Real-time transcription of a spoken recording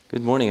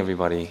Good morning,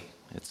 everybody.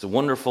 It's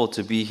wonderful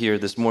to be here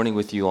this morning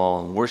with you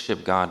all and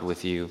worship God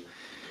with you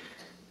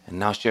and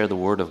now share the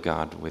Word of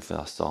God with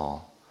us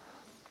all.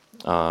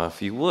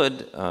 If you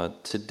would,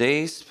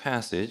 today's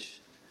passage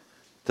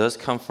does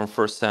come from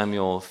 1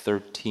 Samuel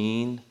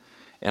 13.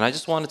 And I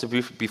just wanted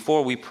to,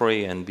 before we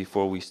pray and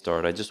before we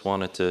start, I just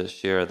wanted to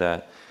share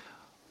that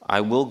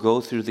I will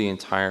go through the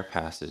entire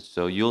passage.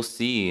 So you'll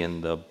see in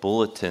the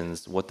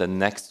bulletins what the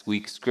next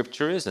week's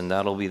scripture is, and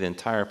that'll be the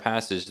entire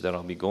passage that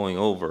I'll be going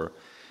over.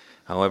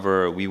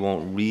 However, we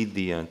won't read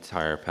the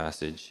entire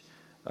passage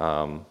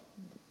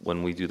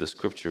when we do the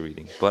scripture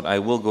reading, but I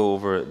will go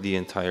over the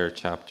entire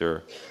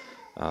chapter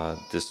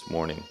this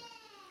morning.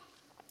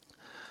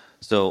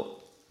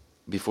 So,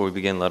 before we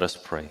begin, let us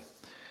pray.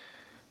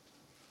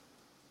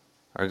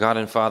 Our God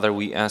and Father,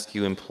 we ask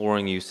you,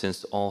 imploring you,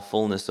 since all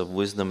fullness of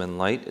wisdom and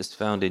light is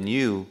found in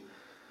you,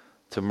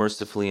 to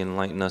mercifully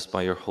enlighten us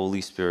by your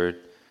Holy Spirit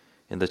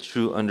in the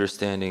true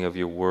understanding of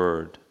your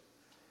word,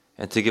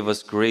 and to give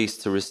us grace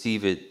to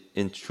receive it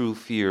in true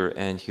fear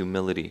and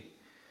humility.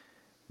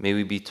 May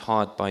we be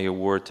taught by your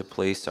word to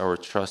place our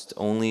trust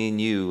only in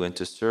you and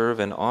to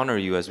serve and honor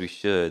you as we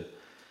should,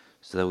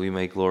 so that we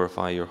may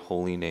glorify your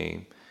holy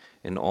name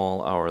in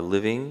all our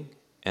living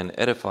and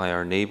edify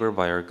our neighbor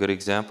by our good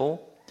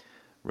example,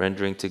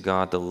 rendering to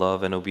God the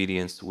love and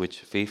obedience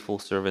which faithful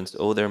servants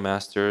owe their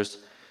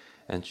masters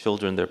and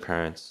children their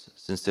parents,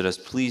 since it has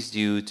pleased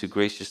you to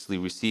graciously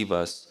receive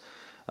us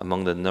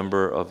among the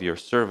number of your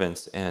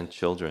servants and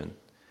children.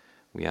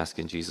 We ask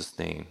in Jesus'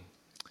 name.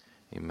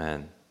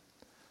 Amen.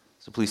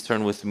 So please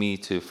turn with me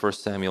to 1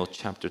 Samuel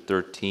chapter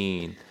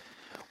 13.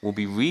 We'll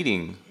be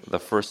reading the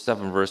first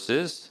 7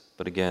 verses,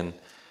 but again,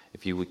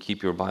 if you would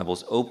keep your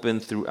Bibles open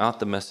throughout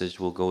the message,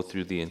 we'll go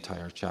through the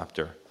entire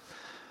chapter.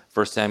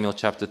 1 Samuel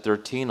chapter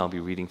 13, I'll be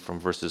reading from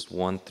verses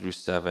 1 through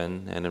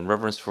 7. And in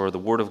reverence for the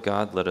word of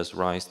God, let us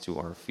rise to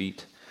our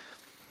feet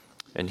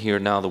and hear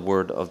now the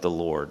word of the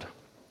Lord.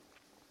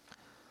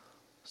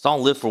 Saul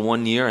lived for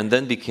 1 year and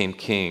then became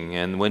king.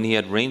 And when he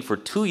had reigned for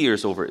 2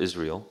 years over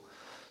Israel,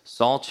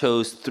 Saul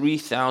chose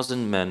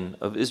 3,000 men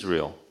of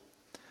Israel.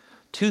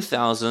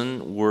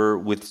 2,000 were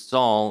with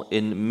Saul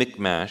in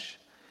Michmash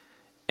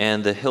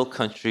and the hill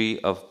country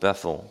of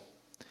Bethel,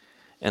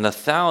 and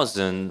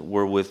 1,000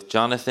 were with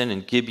Jonathan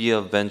in Gibeah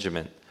of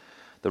Benjamin.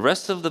 The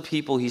rest of the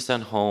people he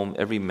sent home,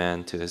 every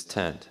man to his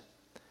tent.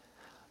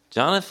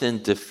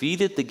 Jonathan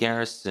defeated the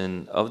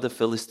garrison of the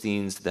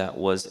Philistines that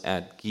was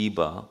at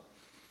Geba,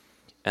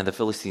 and the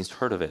Philistines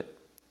heard of it.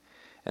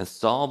 And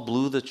Saul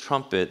blew the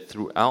trumpet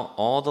throughout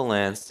all the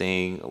land,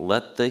 saying,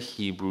 "Let the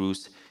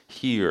Hebrews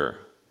hear."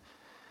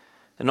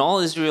 And all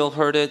Israel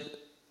heard it,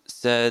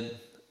 said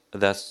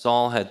that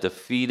Saul had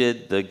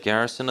defeated the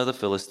garrison of the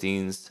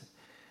Philistines,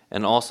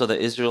 and also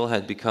that Israel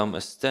had become a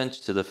stench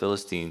to the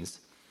Philistines.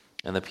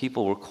 And the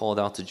people were called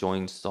out to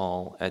join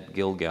Saul at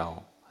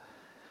Gilgal.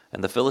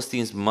 And the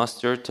Philistines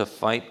mustered to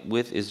fight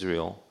with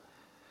Israel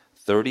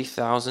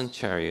 30,000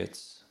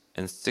 chariots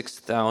and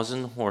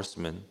 6,000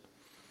 horsemen,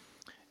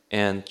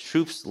 and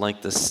troops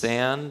like the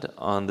sand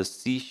on the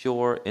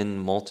seashore in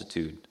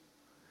multitude.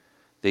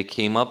 They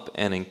came up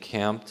and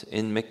encamped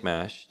in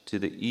Michmash to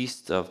the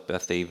east of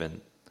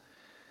Bethaven.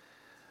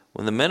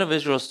 When the men of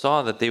Israel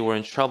saw that they were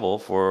in trouble,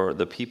 for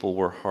the people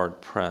were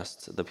hard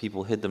pressed, the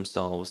people hid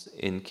themselves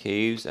in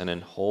caves and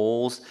in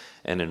holes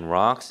and in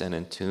rocks and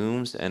in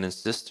tombs and in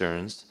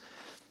cisterns.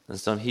 And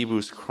some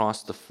Hebrews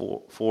crossed the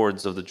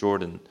fords of the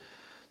Jordan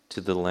to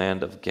the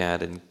land of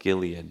Gad and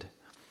Gilead.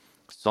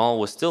 Saul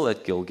was still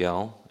at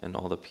Gilgal, and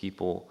all the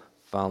people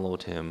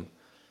followed him,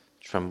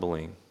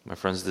 trembling. My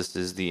friends, this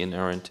is the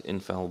inerrant,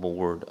 infallible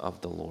word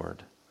of the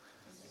Lord.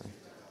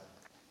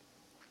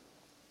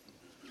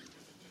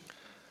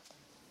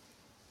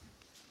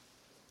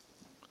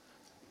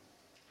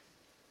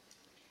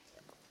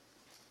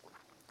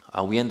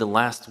 We ended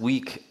last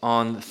week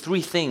on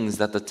 3 things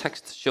that the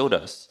text showed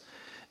us.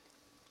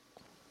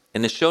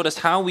 And it showed us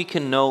how we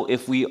can know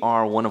if we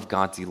are one of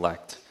God's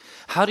elect.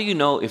 How do you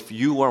know if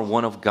you are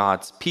one of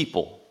God's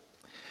people?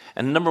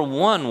 And number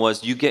 1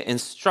 was you get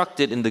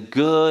instructed in the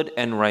good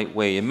and right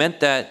way. It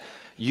meant that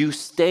you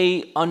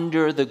stay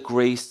under the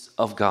grace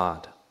of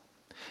God.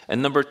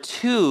 And number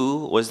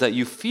 2 was that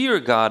you fear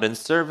God and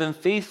serve Him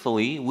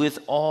faithfully with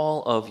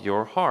all of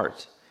your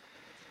heart.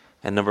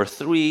 And number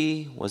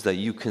 3 was that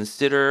you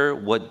consider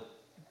what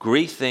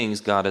great things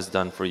God has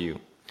done for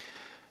you.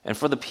 And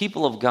for the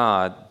people of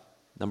God,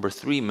 number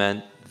 3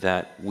 meant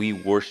that we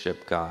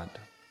worship God.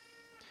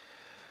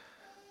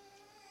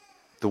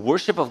 The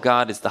worship of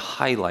God is the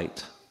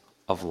highlight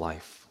of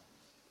life.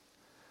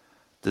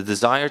 The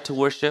desire to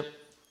worship,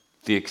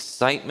 the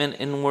excitement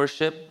in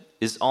worship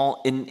is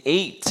all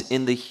innate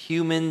in the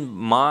human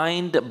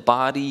mind,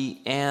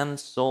 body, and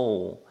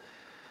soul.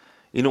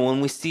 You know,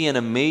 when we see an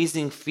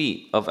amazing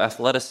feat of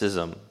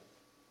athleticism,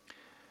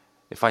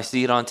 if I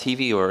see it on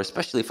TV, or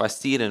especially if I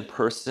see it in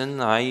person,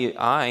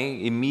 I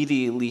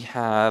immediately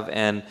have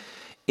an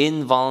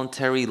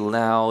involuntary,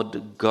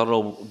 loud,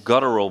 guttural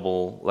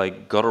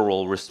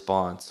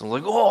response. I'm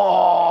like,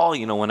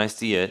 oh, when I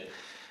see it.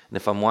 And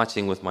if I'm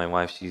watching with my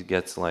wife, she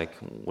gets like,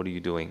 what are you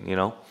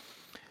doing,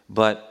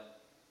 But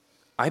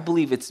I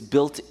believe it's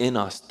built in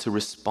us to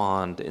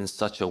respond in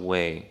such a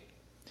way.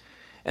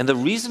 And the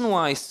reason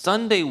why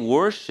Sunday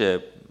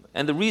worship,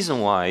 and the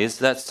reason why is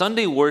that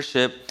Sunday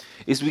worship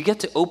is we get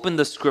to open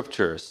the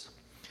scriptures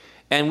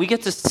and we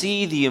get to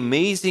see the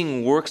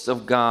amazing works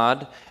of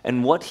God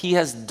and what He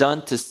has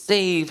done to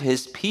save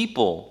His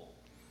people.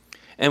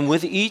 And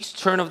with each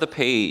turn of the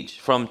page,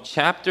 from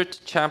chapter to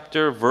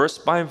chapter, verse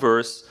by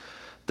verse,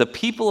 the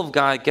people of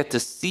God get to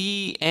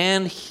see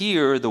and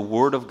hear the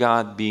Word of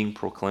God being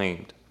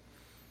proclaimed.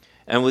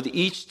 And with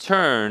each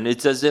turn,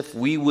 it's as if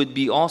we would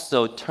be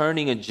also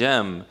turning a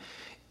gem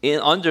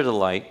under the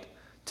light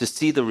to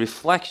see the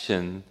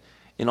reflection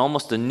in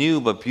almost a new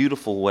but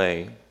beautiful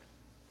way.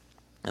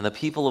 And the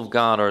people of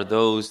God are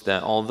those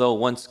that, although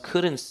once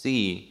couldn't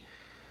see,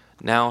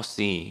 now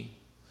see.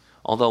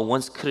 Although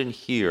once couldn't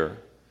hear,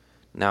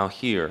 now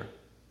hear.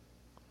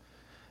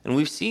 And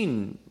we've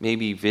seen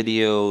maybe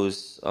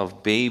videos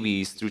of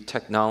babies through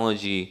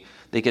technology.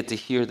 They get to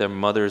hear their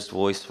mother's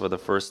voice for the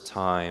first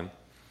time,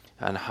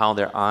 and how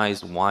their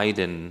eyes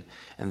widen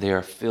and they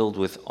are filled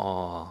with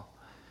awe.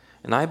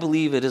 And I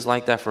believe it is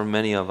like that for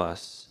many of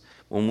us.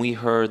 When we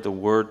heard the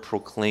word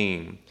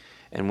proclaimed,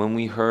 and when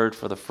we heard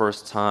for the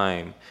first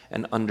time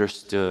and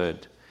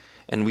understood,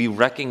 and we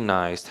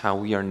recognized how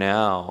we are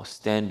now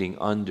standing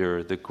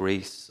under the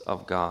grace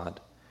of God.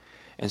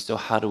 And so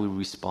how do we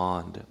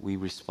respond? We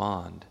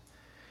respond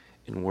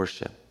in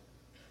worship.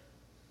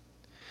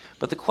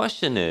 But the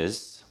question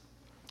is,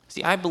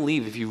 see, I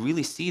believe if you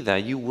really see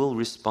that, you will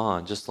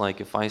respond. Just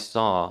like if I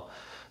saw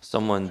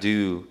someone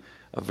do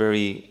a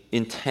very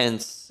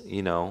intense,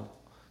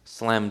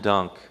 slam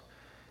dunk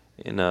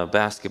in a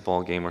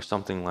basketball game or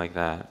something like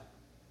that.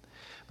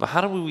 But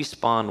how do we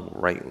respond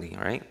rightly,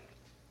 right?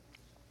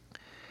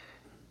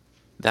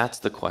 That's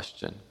the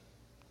question.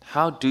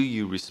 How do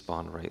you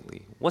respond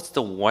rightly? What's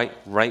the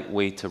right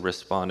way to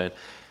respond? And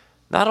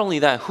not only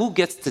that, who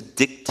gets to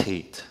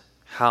dictate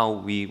how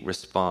we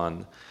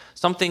respond?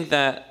 Something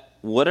that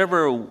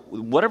whatever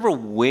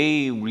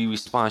way we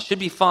respond should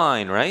be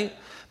fine, right?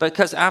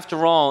 Because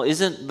after all,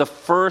 isn't the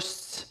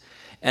first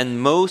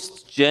and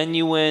most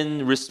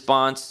genuine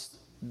response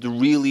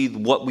really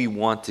what we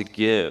want to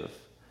give?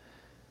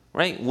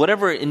 Right?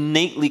 Whatever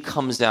innately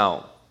comes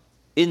out,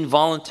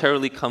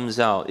 involuntarily comes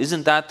out,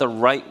 isn't that the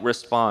right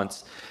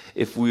response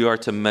if we are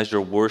to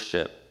measure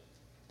worship?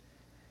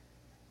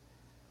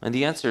 And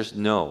the answer is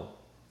no.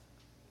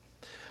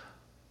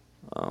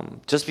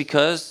 Just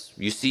because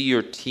you see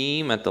your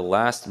team at the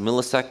last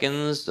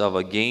milliseconds of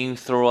a game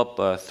throw up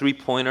a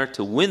three-pointer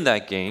to win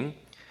that game,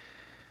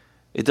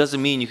 it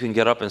doesn't mean you can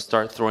get up and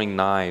start throwing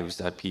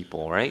knives at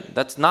people, right?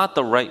 That's not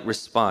the right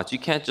response. You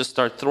can't just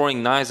start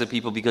throwing knives at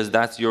people because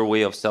that's your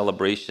way of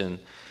celebration.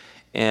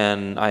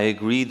 And I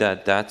agree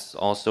that that's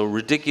also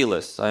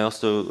ridiculous. I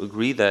also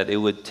agree that it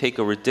would take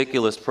a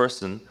ridiculous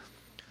person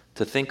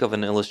to think of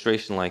an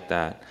illustration like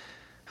that.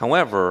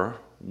 However,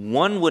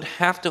 one would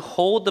have to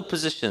hold the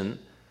position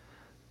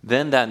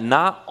then that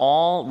not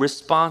all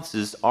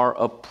responses are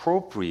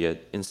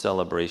appropriate in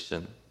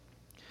celebration.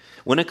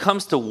 When it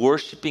comes to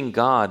worshiping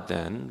God,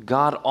 then,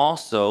 God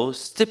also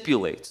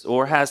stipulates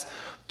or has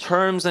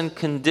terms and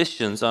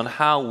conditions on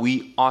how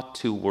we ought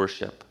to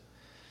worship.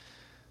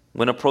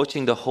 When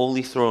approaching the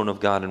holy throne of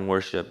God in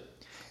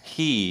worship,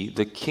 He,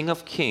 the King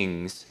of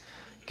Kings,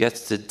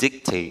 gets to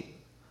dictate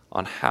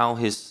on how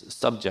His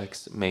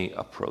subjects may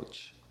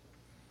approach.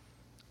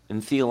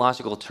 In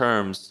theological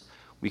terms,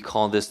 we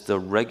call this the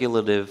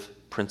regulative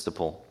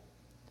principle.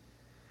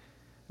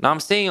 Now,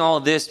 I'm saying all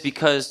this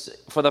because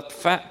for the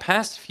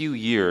past few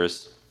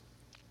years,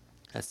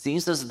 it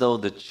seems as though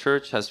the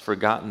church has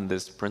forgotten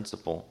this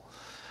principle.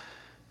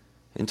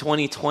 In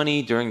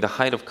 2020, during the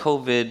height of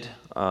COVID,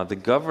 the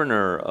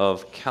governor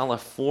of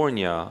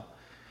California,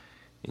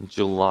 in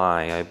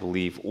July, I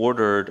believe,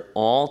 ordered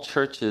all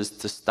churches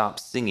to stop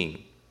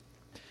singing.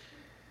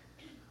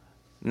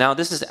 Now,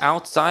 this is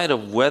outside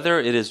of whether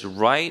it is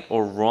right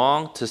or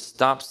wrong to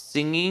stop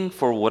singing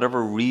for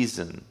whatever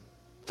reason.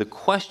 The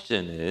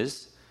question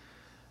is,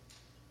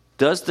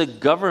 does the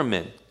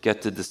government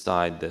get to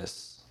decide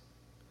this?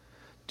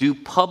 Do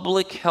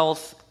public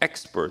health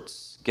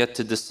experts get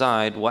to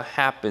decide what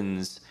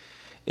happens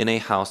in a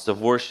house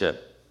of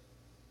worship?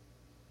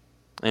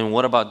 And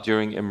what about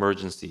during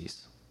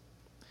emergencies?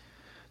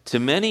 To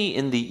many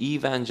in the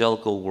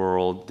evangelical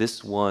world,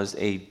 this was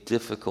a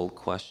difficult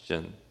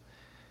question.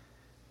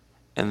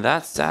 And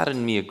that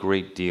saddened me a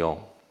great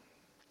deal.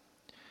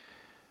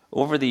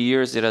 Over the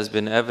years, it has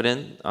been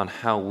evident on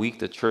how weak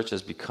the church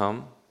has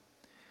become.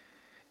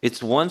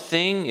 It's one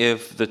thing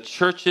if the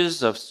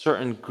churches of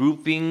certain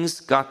groupings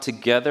got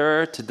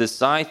together to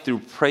decide through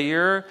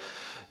prayer,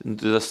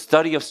 the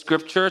study of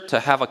Scripture, to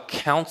have a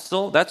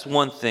council. That's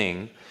one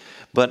thing.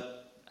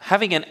 But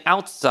having an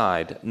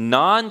outside,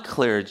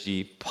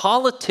 non-clergy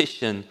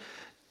politician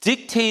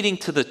dictating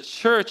to the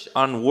church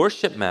on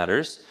worship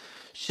matters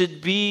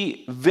should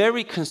be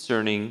very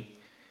concerning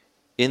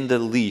in the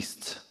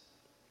least.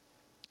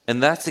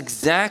 And that's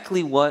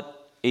exactly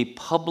what a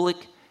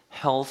public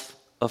health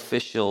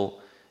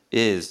official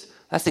is.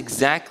 That's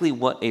exactly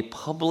what a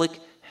public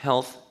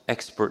health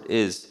expert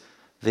is.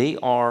 They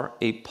are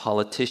a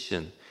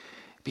politician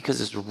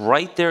because it's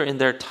right there in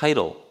their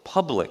title,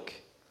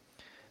 public.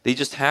 They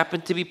just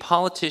happen to be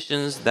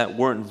politicians that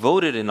weren't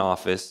voted in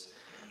office,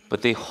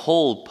 but they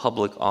hold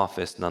public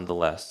office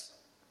nonetheless.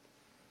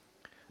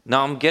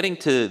 Now I'm getting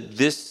to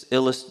this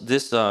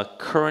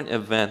current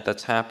event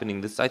that's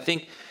happening. I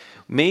think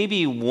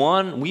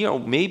we are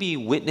maybe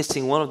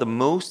witnessing one of the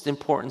most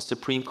important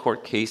Supreme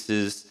Court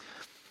cases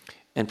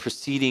and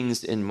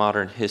proceedings in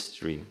modern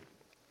history.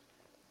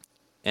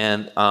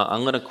 And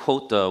I'm going to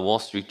quote the Wall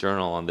Street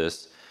Journal on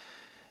this.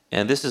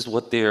 And this is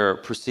what they're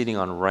proceeding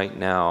on right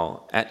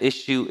now. At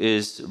issue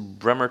is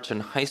Bremerton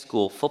High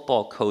School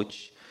football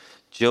coach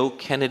Joe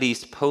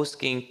Kennedy's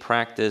post-game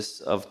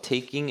practice of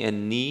taking a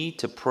knee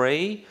to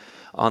pray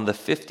on the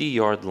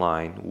 50-yard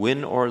line,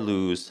 win or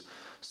lose,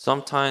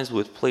 sometimes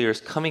with players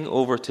coming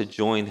over to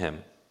join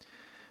him.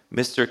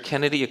 Mr.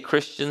 Kennedy, a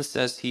Christian,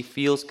 says he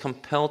feels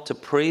compelled to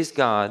praise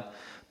God,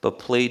 but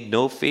played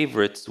no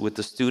favorites with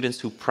the students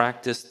who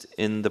practiced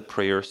in the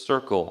prayer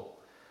circle.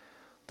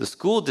 The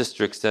school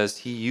district says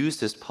he used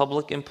his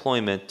public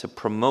employment to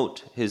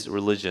promote his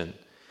religion.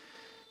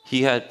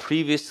 He had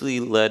previously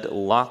led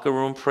locker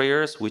room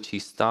prayers, which he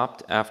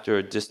stopped after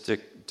a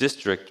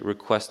district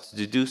requested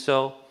to do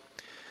so.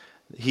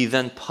 He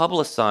then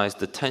publicized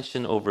the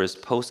tension over his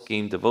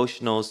post-game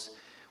devotionals,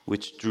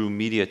 which drew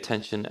media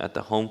attention at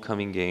the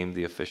homecoming game,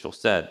 the official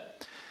said.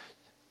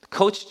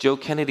 Coach Joe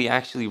Kennedy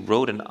actually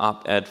wrote an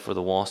op-ed for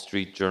the Wall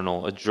Street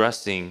Journal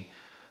addressing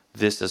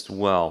this as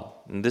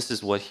well. And this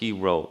is what he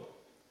wrote.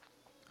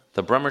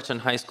 The Bremerton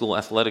High School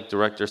athletic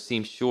director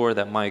seemed sure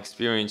that my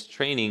experience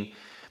training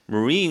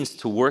Marines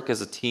to work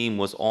as a team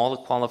was all the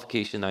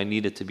qualification I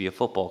needed to be a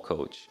football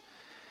coach.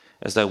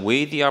 As I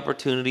weighed the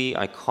opportunity,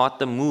 I caught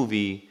the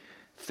movie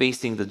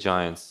Facing the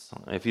Giants.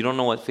 If you don't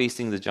know what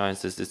Facing the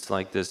Giants is, it's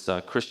like this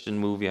Christian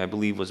movie, I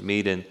believe was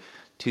made in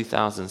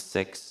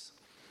 2006.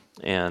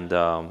 And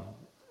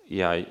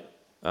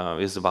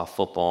it's about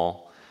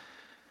football.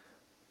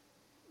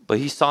 But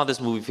he saw this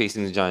movie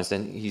Facing the Giants,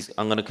 and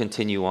I'm going to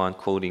continue on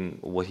quoting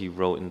what he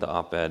wrote in the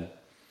op-ed.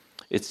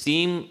 It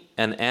seemed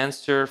an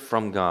answer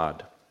from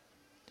God.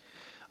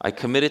 I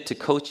committed to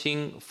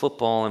coaching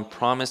football and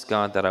promised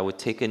God that I would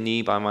take a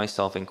knee by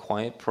myself in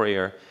quiet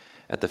prayer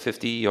at the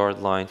 50-yard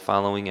line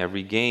following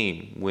every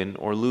game, win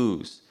or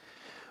lose.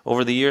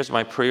 Over the years,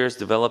 my prayers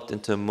developed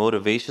into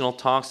motivational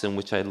talks in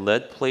which I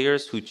led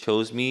players who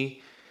chose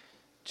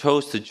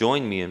to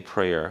join me in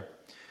prayer.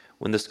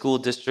 When the school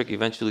district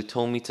eventually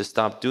told me to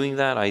stop doing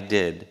that, I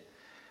did.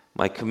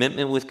 My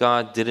commitment with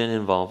God didn't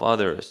involve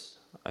others.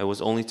 I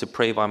was only to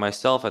pray by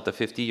myself at the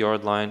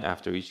 50-yard line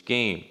after each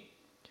game.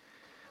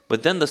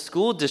 But then the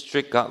school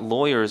district got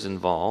lawyers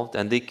involved,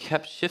 and they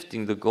kept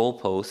shifting the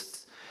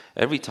goalposts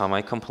every time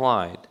I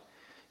complied.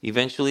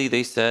 Eventually,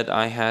 they said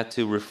I had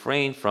to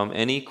refrain from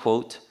any,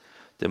 quote,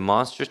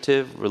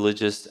 demonstrative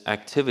religious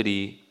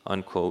activity,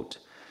 unquote,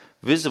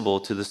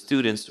 visible to the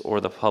students or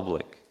the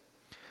public.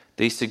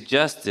 They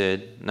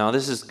suggested, now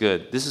this is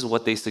good, this is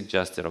what they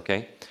suggested,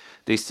 okay?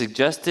 They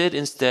suggested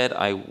instead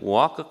I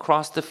walk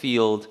across the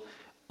field,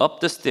 up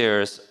the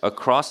stairs,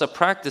 across a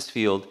practice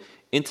field,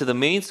 into the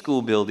main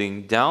school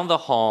building, down the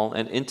hall,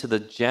 and into the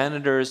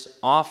janitor's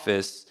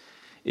office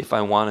if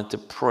I wanted to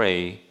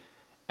pray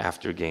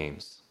after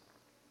games.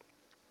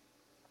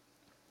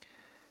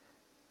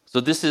 So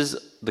this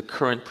is the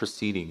current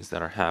proceedings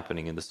that are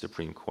happening in the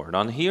Supreme Court.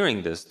 On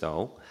hearing this,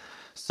 though,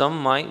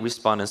 some might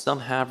respond, and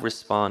some have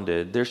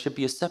responded, there should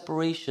be a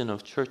separation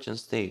of church and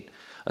state.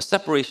 A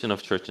separation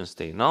of church and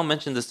state. And I'll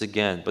mention this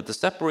again, but the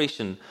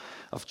separation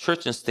of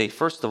church and state,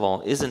 first of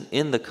all, isn't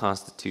in the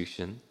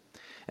Constitution.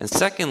 And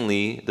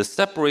secondly, the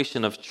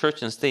separation of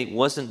church and state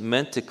wasn't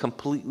meant to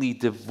completely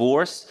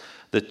divorce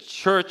the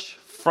church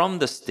from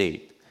the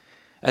state.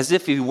 As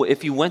if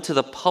you went to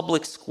the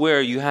public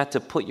square, you had to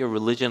put your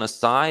religion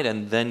aside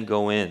and then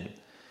go in.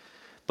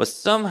 But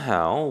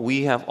somehow,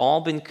 we have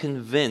all been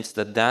convinced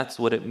that that's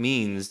what it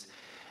means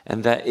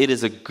and that it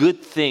is a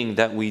good thing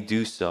that we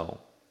do so.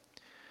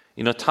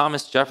 You know,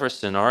 Thomas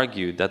Jefferson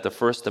argued that the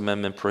First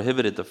Amendment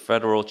prohibited the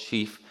federal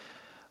chief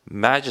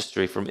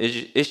magistrate from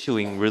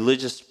issuing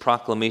religious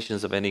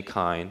proclamations of any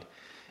kind,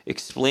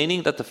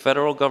 explaining that the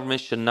federal government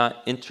should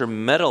not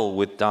intermeddle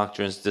with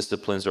doctrines,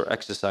 disciplines, or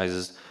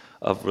exercises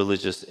of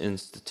religious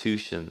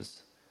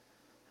institutions.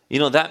 You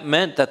know, that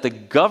meant that the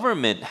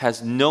government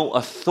has no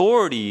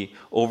authority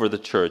over the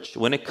church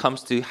when it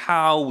comes to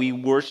how we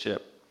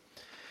worship.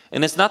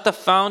 And it's not the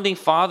founding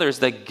fathers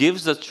that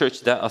gives the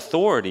church that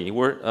authority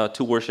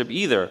to worship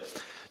either.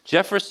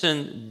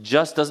 Jefferson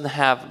just doesn't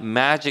have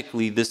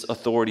magically this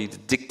authority to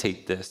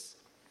dictate this.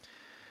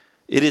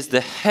 It is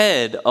the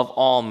head of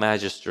all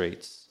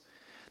magistrates,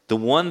 the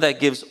one that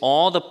gives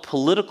all the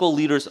political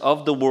leaders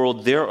of the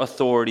world their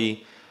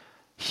authority.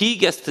 He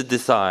gets to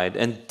decide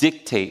and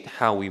dictate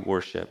how we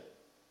worship.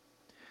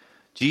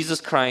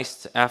 Jesus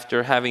Christ,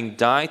 after having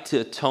died to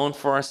atone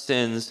for our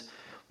sins,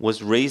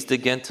 was raised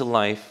again to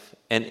life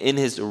and in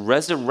his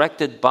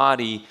resurrected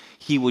body,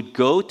 he would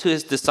go to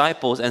his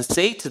disciples and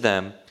say to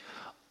them,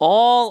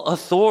 "All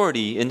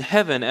authority in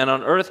heaven and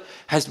on earth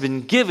has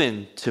been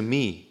given to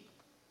me."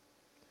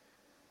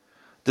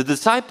 The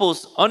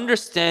disciples,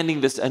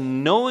 understanding this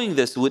and knowing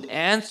this, would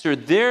answer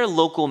their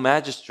local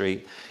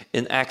magistrate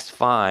in Acts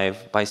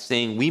 5 by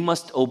saying, "We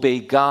must obey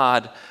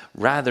God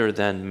rather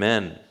than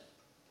men."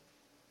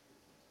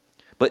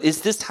 But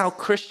is this how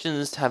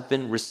Christians have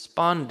been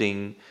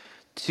responding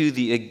to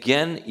the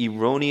again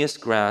erroneous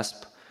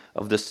grasp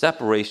of the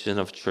separation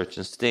of church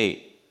and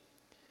state?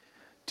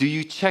 Do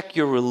you check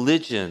your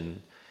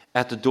religion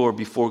at the door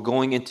before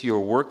going into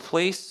your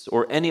workplace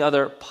or any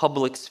other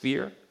public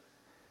sphere?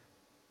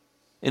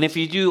 And if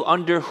you do,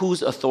 under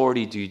whose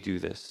authority do you do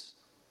this?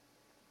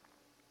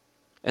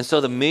 And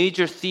so the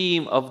major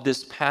theme of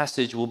this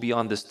passage will be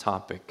on this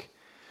topic: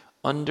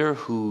 under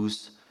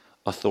whose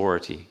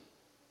authority?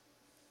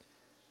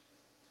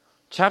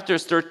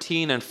 Chapters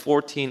 13 and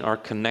 14 are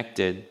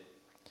connected,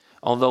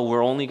 although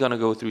we're only going to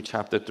go through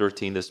chapter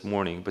 13 this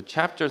morning. But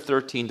chapter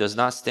 13 does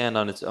not stand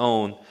on its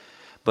own,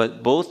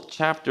 but both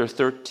chapter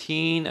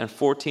 13 and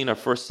 14 of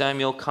 1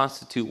 Samuel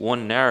constitute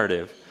one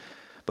narrative.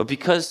 But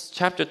because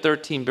chapter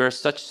 13 bears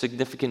such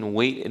significant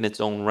weight in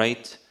its own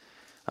right,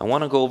 I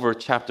want to go over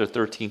chapter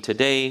 13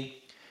 today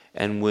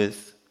and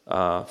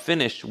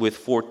finish with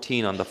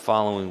 14 on the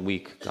following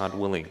week, God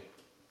willing.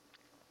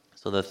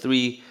 So the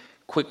three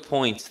quick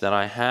points that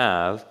I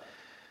have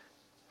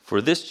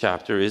for this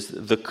chapter is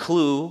the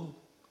clue,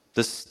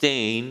 the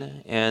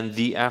stain, and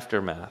the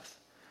aftermath.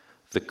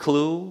 The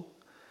clue,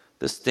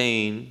 the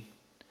stain,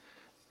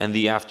 and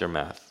the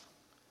aftermath.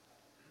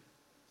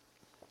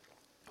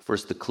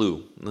 First, the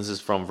clue. This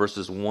is from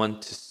verses 1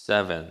 to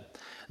 7.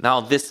 Now,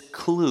 this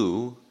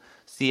clue,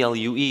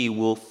 C-L-U-E,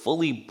 will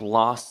fully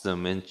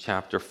blossom in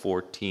chapter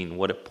 14,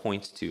 what it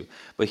points to.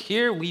 But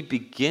here we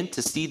begin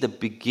to see the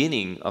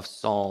beginning of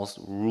Saul's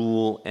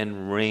rule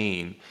and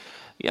reign.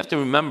 You have to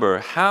remember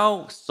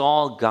how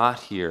Saul got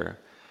here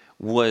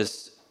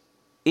was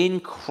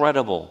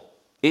incredible.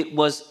 It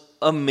was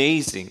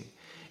amazing.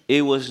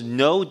 It was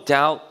no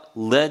doubt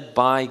led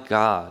by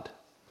God.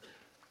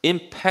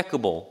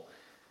 Impeccable.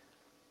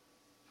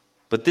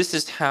 But this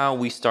is how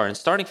we start. And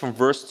starting from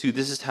verse 2,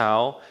 this is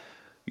how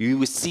you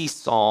would see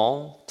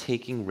Saul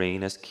taking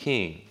reign as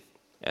king,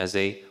 as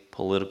a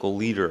political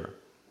leader.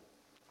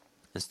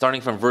 And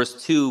starting from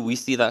verse 2, we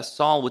see that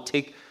Saul would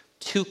take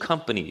two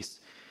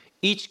companies.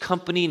 Each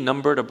company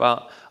numbered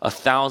about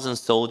 1,000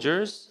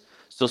 soldiers.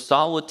 So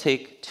Saul would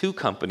take two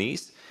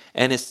companies,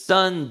 and his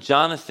son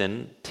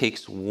Jonathan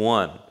takes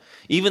one.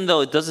 Even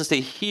though it doesn't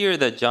say here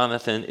that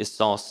Jonathan is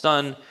Saul's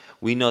son,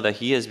 we know that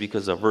he is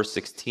because of verse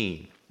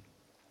 16.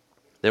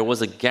 There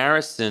was a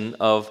garrison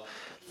of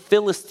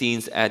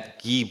Philistines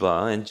at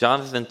Geba, and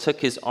Jonathan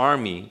took his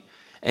army,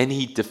 and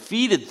he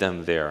defeated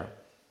them there.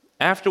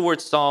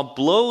 Afterwards, Saul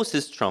blows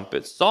his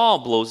trumpet,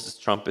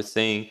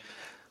 saying,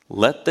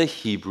 "Let the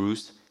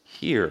Hebrews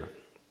hear."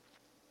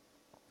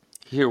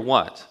 Hear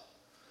what?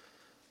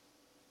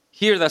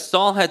 Hear that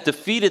Saul had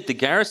defeated the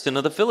garrison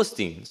of the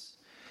Philistines,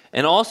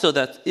 and also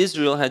that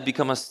Israel had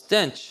become a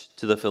stench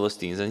to the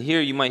Philistines. And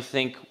here you might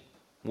think,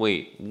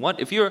 wait, what?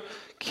 If you're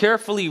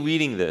carefully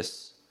reading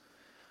this,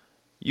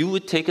 you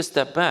would take a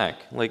step back.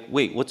 Like,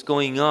 wait, what's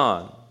going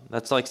on?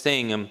 That's like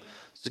saying, I'm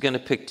just going to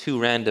pick two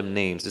random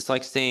names. It's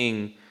like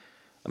saying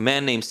a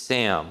man named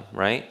Sam,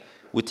 right,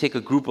 would take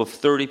a group of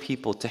 30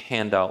 people to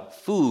hand out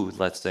food,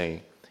 let's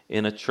say,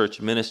 in a church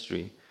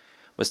ministry.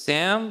 But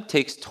Sam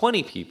takes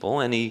 20 people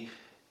and he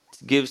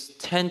gives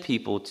 10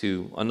 people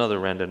to another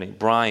random name,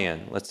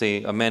 Brian. Let's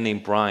say a man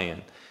named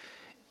Brian.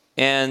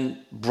 And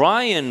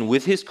Brian,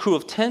 with his crew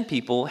of 10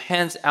 people,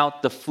 hands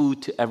out the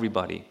food to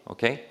everybody,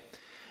 okay?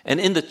 And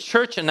in the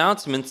church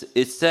announcements,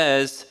 it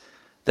says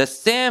that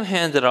Sam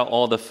handed out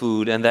all the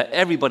food and that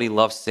everybody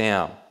loves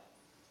Sam.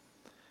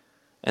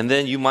 And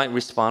then you might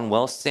respond,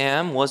 well,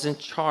 Sam was in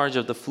charge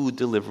of the food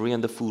delivery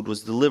and the food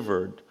was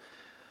delivered.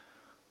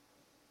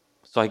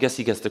 So I guess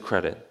he gets the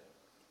credit.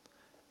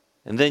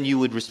 And then you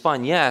would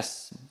respond,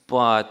 yes,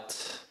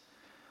 but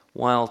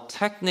while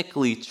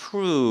technically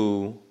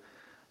true,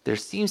 there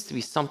seems to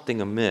be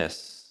something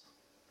amiss.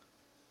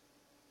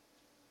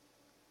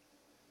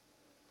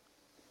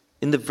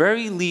 In the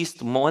very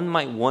least, one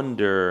might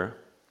wonder,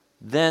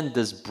 then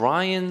does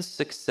Brian's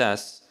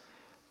success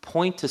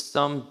point to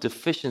some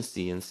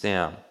deficiency in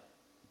Sam?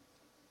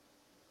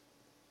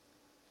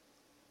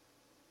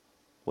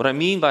 What I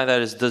mean by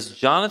that is, does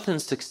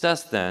Jonathan's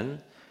success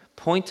then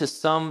point to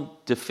some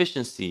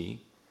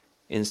deficiency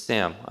in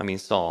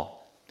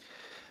Saul?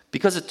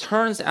 Because it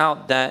turns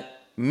out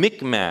that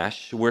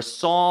Michmash, where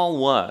Saul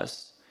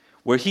was,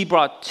 where he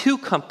brought two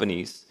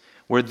companies,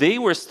 where they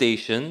were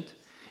stationed,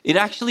 it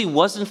actually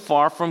wasn't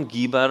far from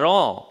Geba at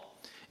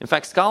all. In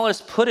fact,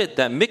 scholars put it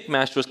that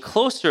Michmash was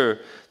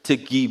closer to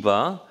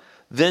Geba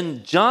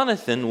than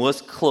Jonathan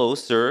was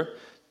closer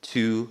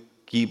to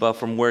Geba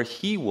from where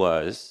he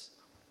was.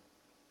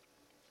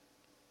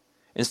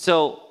 And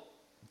so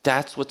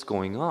that's what's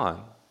going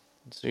on.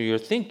 So you're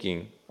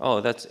thinking,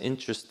 oh, that's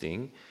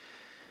interesting.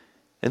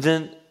 And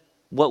then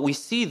what we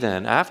see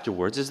then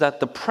afterwards is that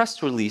the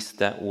press release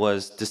that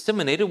was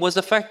disseminated was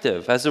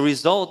effective. As a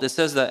result, it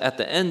says that at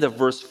the end of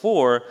verse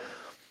 4,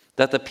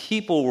 that the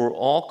people were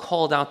all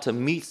called out to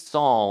meet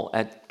Saul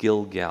at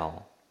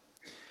Gilgal.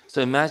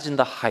 So imagine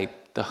the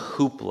hype, the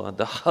hoopla,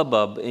 the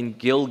hubbub in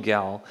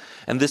Gilgal.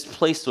 And this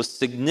place was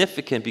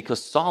significant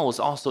because Saul was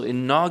also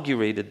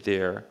inaugurated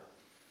there.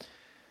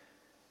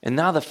 And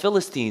now the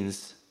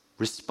Philistines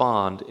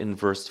respond in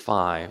verse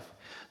 5.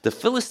 The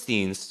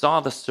Philistines saw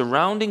the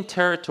surrounding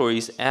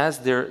territories as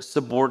their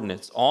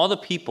subordinates. All the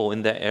people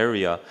in that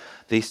area,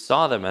 they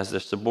saw them as their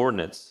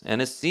subordinates. And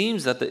it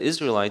seems that the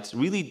Israelites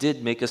really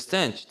did make a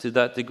stench to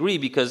that degree,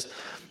 because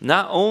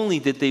not only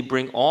did they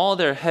bring all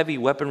their heavy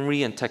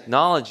weaponry and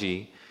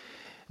technology,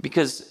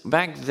 because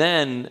back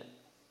then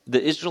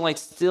the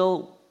Israelites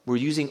still were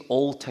using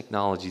old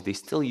technology. They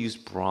still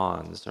used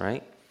bronze,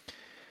 right?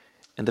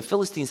 And the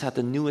Philistines had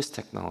the newest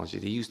technology.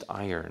 They used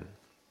iron.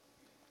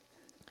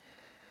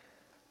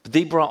 But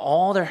they brought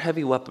all their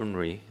heavy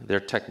weaponry, their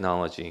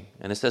technology.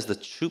 And it says the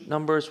troop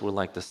numbers were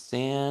like the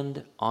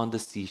sand on the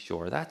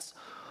seashore. That's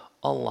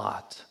a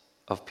lot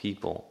of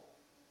people.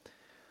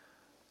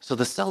 So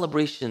the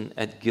celebration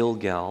at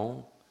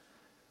Gilgal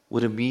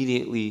would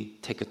immediately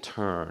take a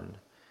turn.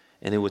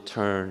 And it would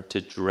turn to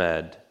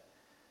dread.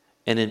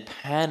 And in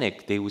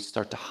panic, they would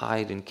start to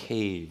hide in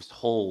caves,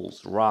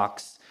 holes,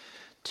 rocks,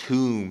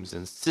 tombs,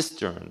 and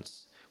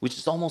cisterns, which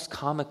is almost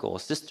comical. A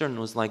cistern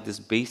was like this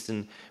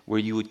basin where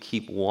you would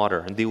keep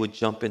water, and they would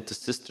jump into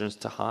cisterns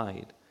to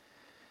hide.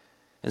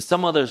 And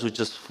some others would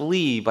just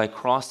flee by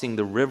crossing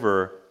the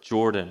river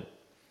Jordan.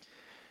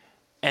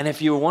 And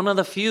if you were one of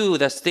the few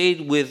that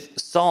stayed with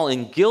Saul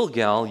in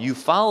Gilgal, you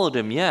followed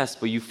him, yes,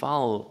 but you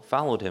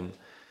followed him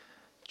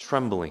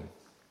trembling.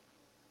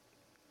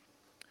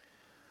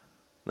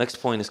 Next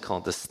point is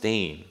called the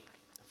stain,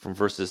 from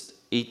verses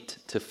 8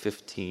 to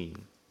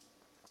 15.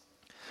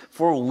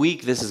 For a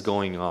week, this is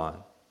going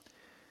on.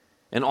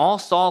 And all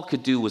Saul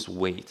could do was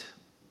wait.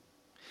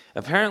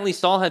 Apparently,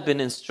 Saul had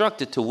been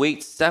instructed to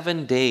wait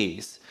 7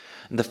 days.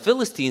 And the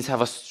Philistines have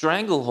a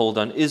stranglehold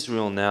on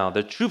Israel now.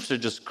 Their troops are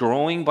just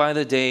growing by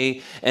the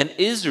day, and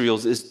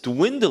Israel's is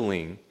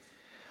dwindling.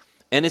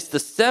 And it's the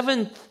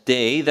 7th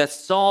day that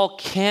Saul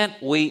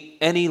can't wait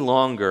any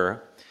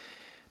longer,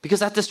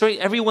 because at this rate,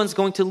 everyone's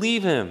going to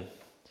leave him.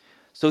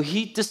 So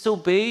he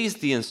disobeys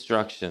the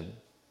instruction.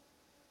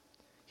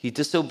 He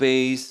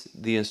disobeys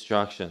the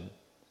instruction.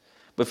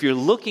 But if you're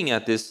looking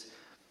at this,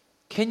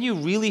 can you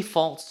really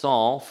fault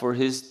Saul for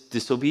his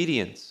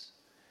disobedience?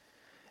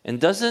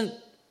 And isn't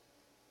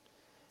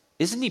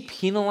he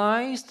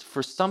penalized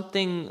for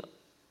something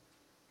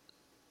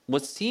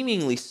what's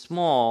seemingly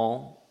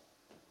small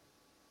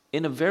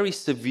in a very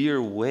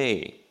severe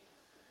way?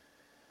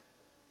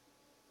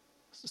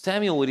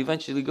 Samuel would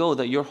eventually go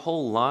that your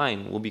whole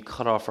line will be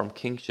cut off from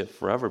kingship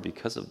forever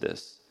because of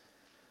this.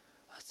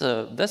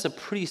 That's a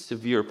pretty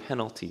severe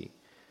penalty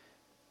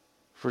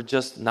for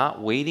just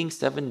not waiting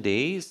 7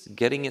 days,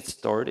 getting it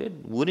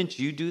started. Wouldn't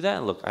you do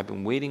that? Look, I've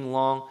been waiting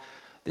long.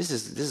 This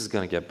is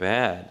going to get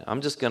bad. I'm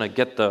just going to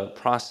get the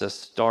process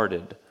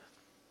started.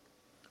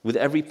 With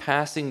every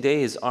passing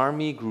day, his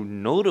army grew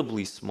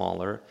notably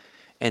smaller,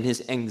 and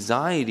his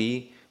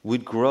anxiety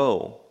would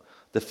grow.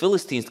 The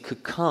Philistines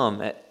could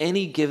come at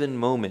any given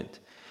moment,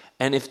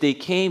 and if they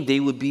came, they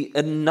would be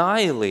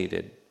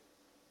annihilated.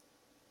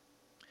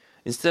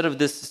 Instead of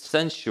this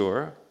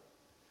censure,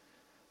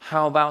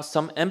 how about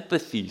some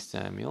empathy,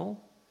 Samuel?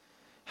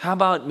 How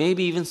about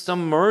maybe even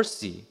some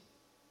mercy?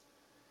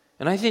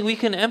 And I think we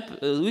can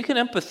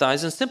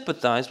empathize and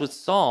sympathize with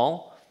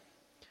Saul,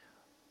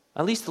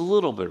 at least a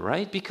little bit,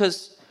 right?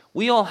 Because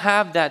we all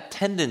have that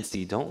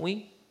tendency, don't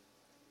we?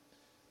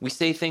 We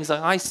say things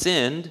like, I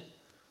sinned.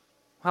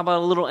 How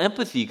about a little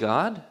empathy,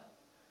 God?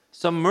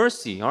 Some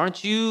mercy.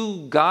 Aren't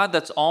you God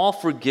that's all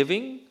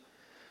forgiving?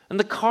 And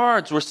the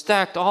cards were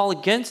stacked all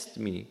against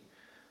me.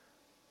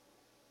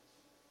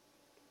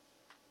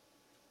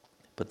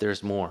 But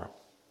there's more.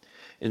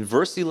 In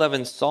verse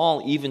 11,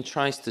 Saul even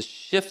tries to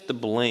shift the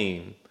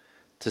blame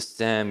to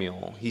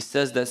Samuel. He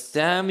says that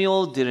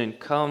Samuel didn't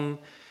come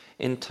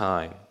in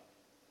time.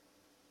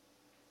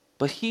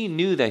 But he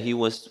knew that he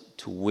was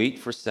to wait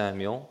for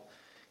Samuel.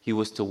 He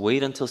was to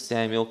wait until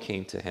Samuel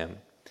came to him.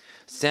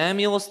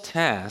 Samuel's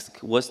task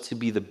was to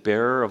be the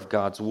bearer of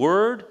God's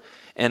word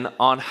and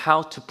on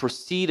how to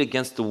proceed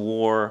against the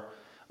war,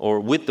 or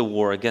with the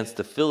war against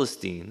the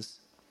Philistines.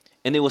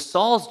 And it was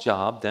Saul's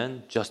job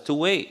then just to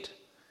wait.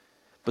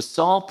 But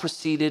Saul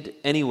proceeded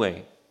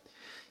anyway.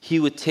 He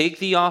would take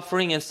the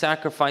offering and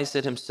sacrifice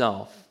it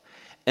himself.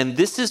 And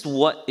this is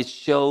what it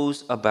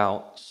shows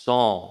about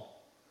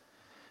Saul.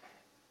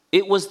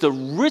 It was the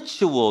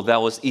ritual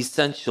that was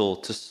essential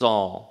to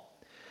Saul,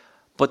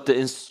 but the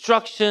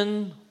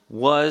instruction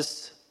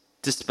was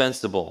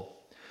dispensable.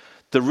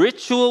 The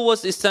ritual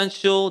was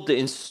essential, the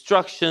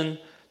instruction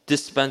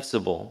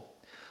dispensable.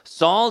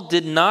 Saul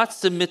did not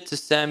submit to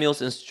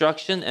Samuel's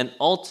instruction and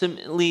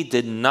ultimately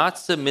did not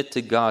submit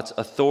to God's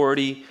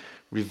authority,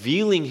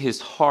 revealing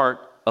his heart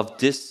of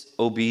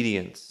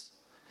disobedience.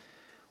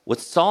 What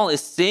Saul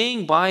is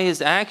saying by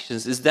his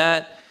actions is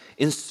that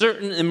in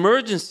certain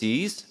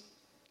emergencies,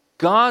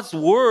 God's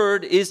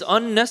word is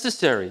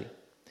unnecessary.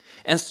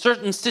 And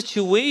certain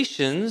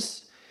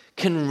situations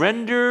can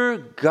render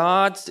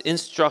God's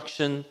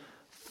instruction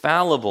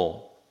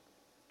fallible.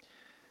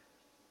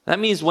 That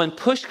means when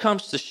push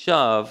comes to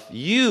shove,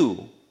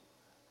 you,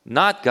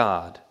 not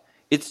God,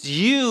 it's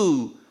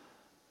you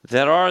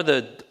that are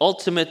the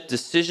ultimate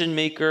decision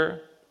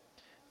maker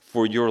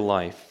for your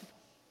life.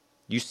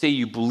 You say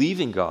you believe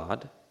in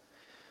God,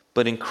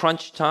 but in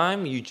crunch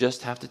time, you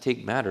just have to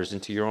take matters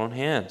into your own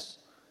hands.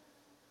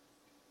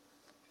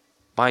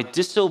 By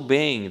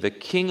disobeying the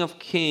King of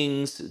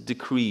Kings'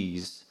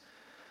 decrees,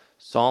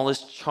 Saul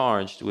is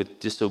charged with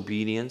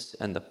disobedience,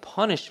 and the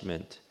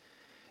punishment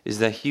is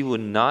that he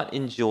would not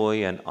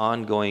enjoy an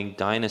ongoing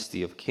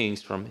dynasty of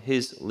kings from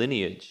his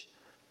lineage.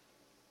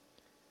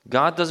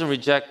 God doesn't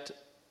reject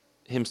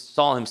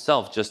Saul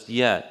himself just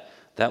yet.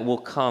 That will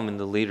come in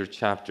the later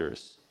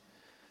chapters.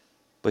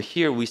 But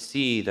here we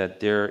see that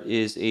there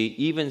is an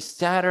even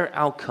sadder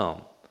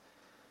outcome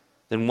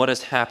than what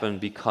has happened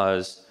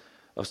because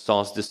of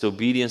Saul's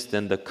disobedience,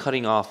 than the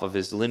cutting off of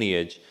his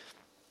lineage.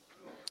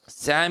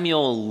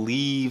 Samuel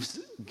leaves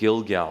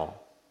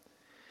Gilgal,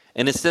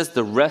 and it says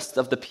the rest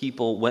of the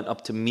people went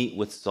up to meet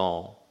with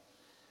Saul.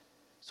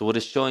 So what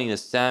it's showing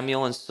is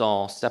Samuel and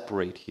Saul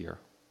separate here.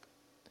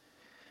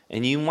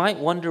 And you might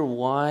wonder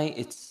why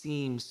it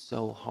seems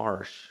so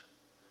harsh.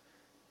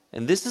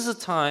 And this is a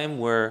time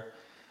where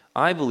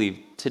I believe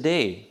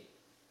today,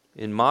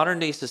 in modern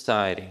day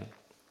society,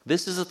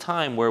 this is a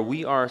time where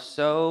we are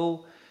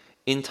so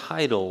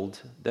entitled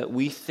that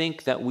we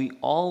think that we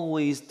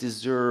always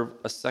deserve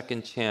a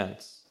second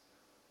chance.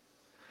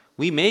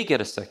 We may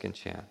get a second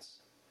chance,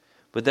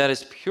 but that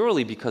is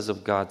purely because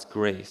of God's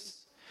grace.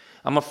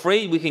 I'm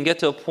afraid we can get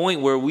to a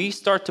point where we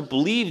start to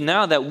believe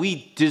now that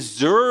we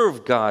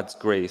deserve God's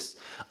grace.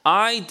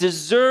 I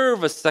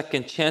deserve a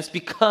second chance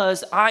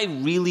because I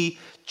really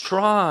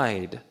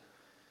tried.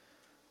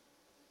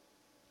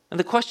 And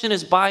the question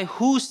is, by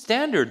whose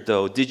standard,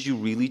 though, did you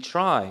really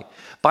try?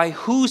 By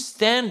whose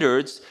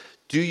standards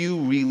do you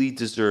really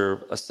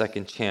deserve a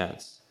second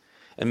chance?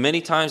 And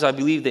many times I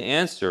believe the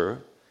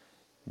answer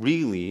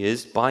really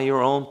is by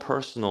your own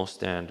personal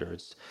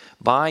standards.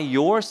 By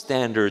your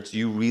standards,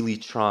 you really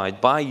tried.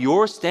 By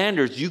your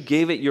standards, you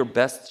gave it your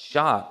best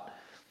shot.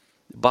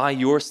 By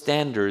your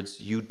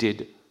standards, you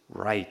did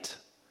right.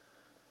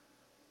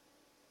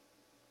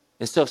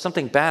 And so if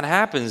something bad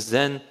happens,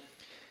 then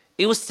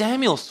it was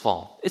Samuel's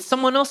fault. It's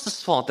someone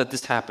else's fault that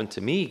this happened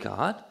to me,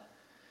 God.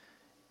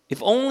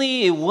 If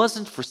only it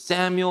wasn't for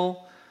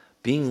Samuel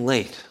being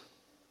late.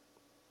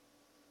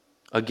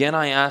 Again,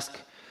 I ask,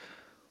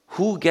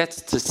 who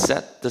gets to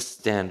set the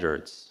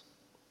standards?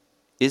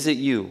 Is it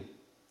you?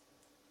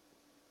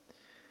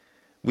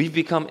 We've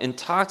become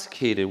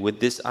intoxicated with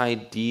this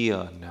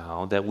idea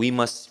now that we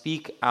must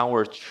speak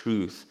our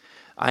truth.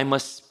 I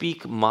must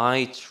speak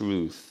my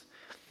truth.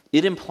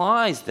 It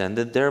implies then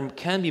that there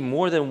can be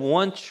more than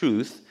one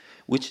truth,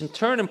 which in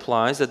turn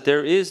implies that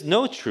there is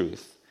no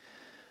truth.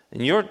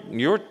 And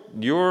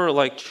your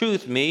like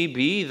truth may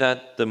be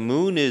that the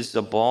moon is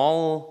a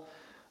ball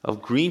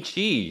of green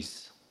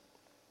cheese.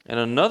 And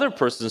another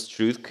person's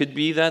truth could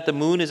be that the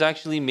moon is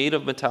actually made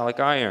of metallic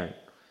iron.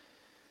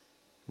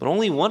 But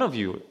only one of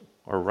you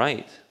are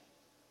right.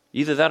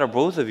 Either that or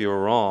both of you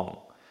are wrong.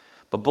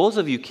 But both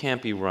of you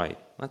can't be right.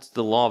 That's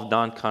the law of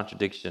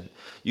non-contradiction.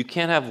 You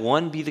can't have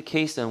one be the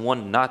case and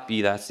one not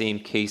be that same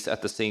case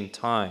at the same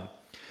time.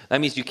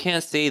 That means you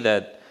can't say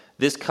that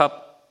this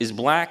cup is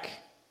black,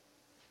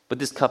 but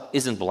this cup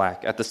isn't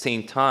black at the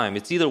same time.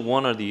 It's either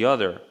one or the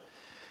other.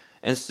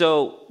 And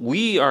so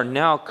we are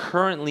now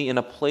currently in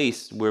a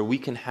place where we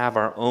can have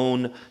our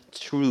own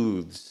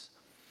truths,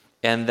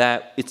 and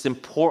that it's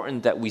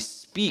important that we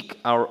speak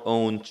our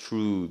own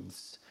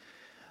truths.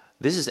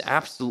 This is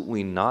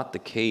absolutely not the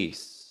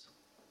case.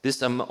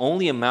 This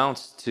only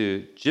amounts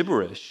to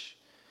gibberish,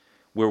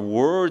 where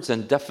words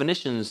and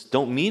definitions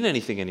don't mean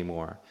anything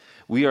anymore.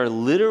 We are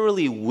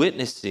literally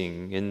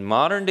witnessing in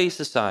modern day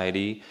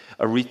society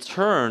a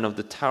return of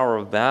the Tower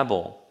of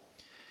Babel.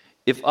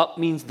 If up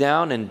means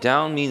down and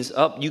down means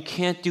up, you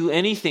can't do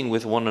anything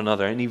with one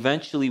another. And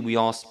eventually we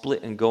all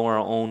split and go our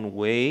own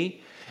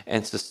way,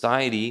 and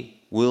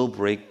society will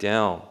break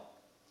down.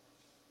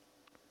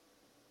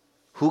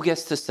 Who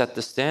gets to set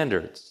the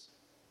standards?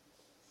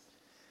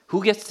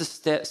 Who gets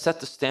to set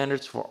the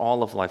standards for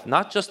all of life?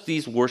 Not just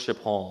these worship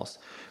halls.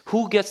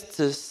 Who gets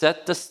to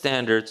set the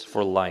standards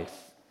for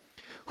life?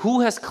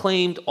 Who has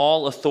claimed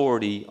all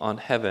authority on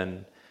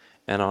heaven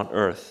and on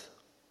earth?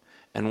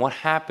 And what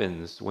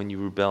happens when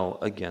you rebel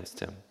against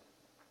him?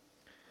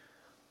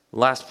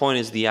 Last point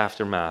is the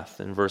aftermath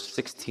in verse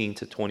 16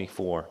 to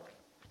 24.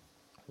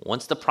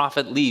 Once the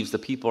prophet leaves, the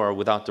people are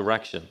without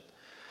direction.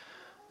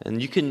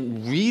 And you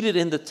can read it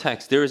in the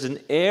text. There is an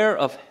air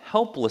of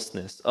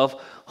helplessness, of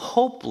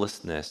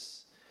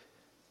hopelessness.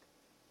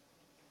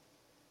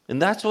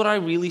 And that's what I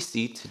really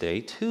see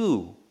today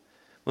too.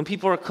 when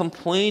people are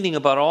complaining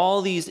about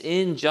all these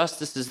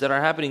injustices that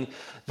are happening,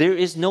 there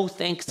is no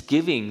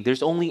thanksgiving.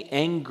 There's only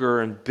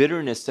anger and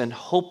bitterness and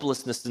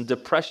hopelessness and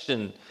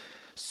depression.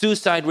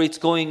 Suicide rates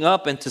going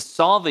up, and to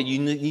solve it, you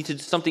need to do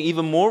something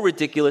even more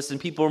ridiculous,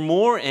 and people are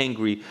more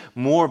angry,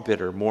 more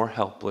bitter, more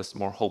helpless,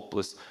 more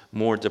hopeless,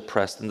 more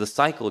depressed, and the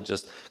cycle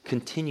just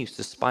continues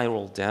to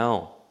spiral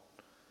down.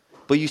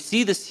 But you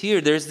see this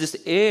here, there's this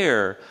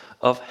air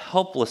of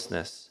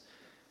helplessness.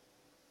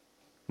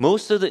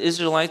 Most of the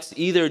Israelites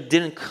either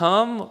didn't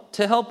come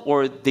to help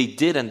or they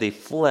did and they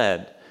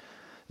fled.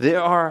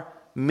 There are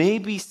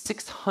maybe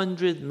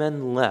 600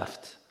 men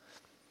left.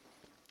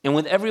 And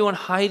with everyone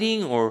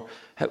hiding or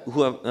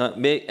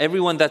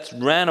everyone that's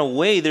ran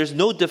away, there's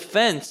no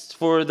defense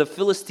for the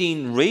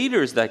Philistine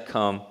raiders that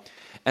come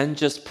and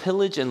just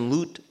pillage and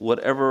loot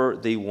whatever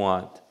they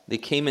want. They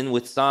came in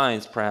with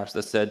signs, perhaps,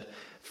 that said,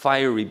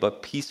 fiery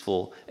but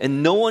peaceful,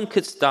 and no one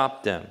could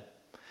stop them.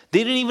 They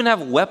didn't even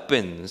have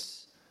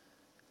weapons.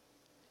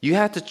 You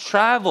had to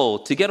travel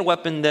to get a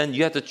weapon then.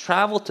 You had to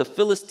travel to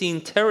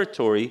Philistine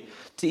territory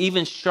to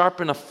even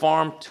sharpen a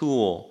farm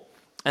tool.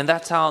 And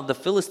that's how the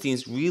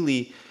Philistines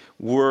really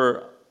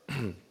were,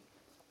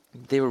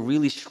 they were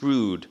really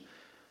shrewd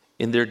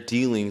in their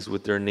dealings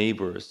with their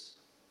neighbors.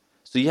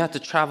 So you had to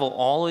travel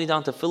all the way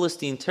down to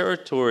Philistine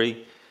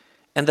territory,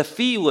 and the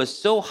fee was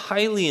so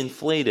highly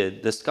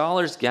inflated. The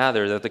scholars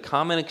gather that the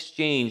common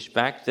exchange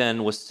back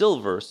then was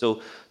silver,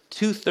 so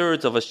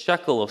 2/3 of a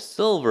shekel of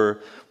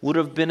silver would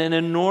have been an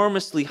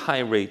enormously high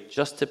rate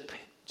just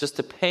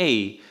to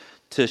pay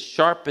to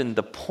sharpen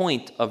the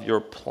point of your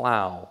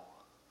plow.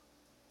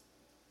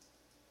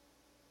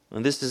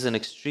 And this is an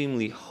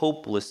extremely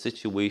hopeless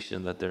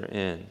situation that they're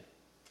in.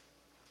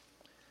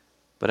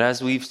 But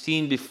as we've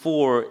seen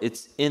before,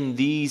 it's in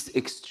these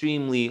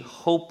extremely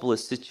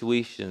hopeless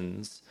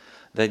situations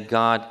that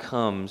God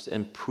comes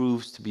and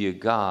proves to be a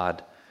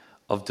God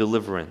of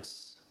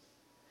deliverance.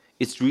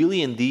 It's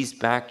really in these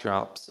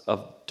backdrops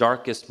of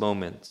darkest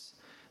moments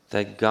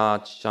that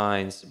God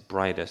shines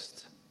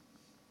brightest.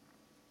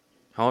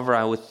 However,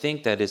 I would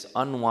think that it's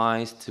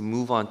unwise to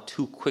move on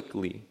too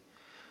quickly.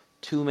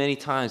 Too many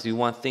times we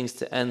want things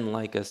to end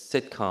like a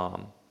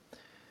sitcom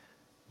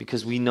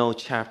because we know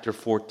chapter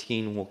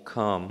 14 will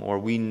come, or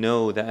we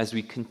know that as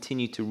we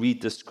continue to read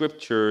the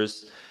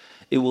scriptures,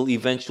 it will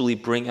eventually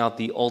bring out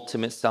the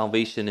ultimate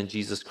salvation in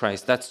Jesus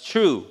Christ. That's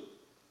true.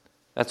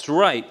 That's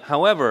right.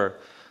 However,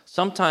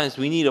 sometimes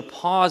we need a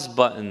pause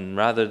button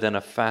rather than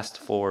a fast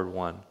forward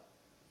one.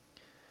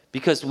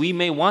 Because we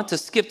may want to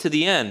skip to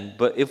the end,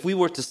 but if we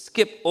were to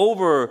skip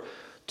over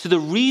to the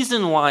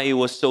reason why it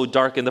was so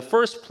dark in the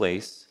first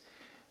place,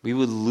 we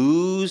would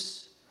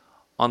lose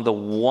on the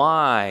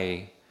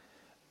why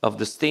of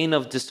the stain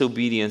of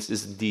disobedience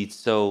is indeed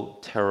so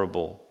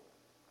terrible.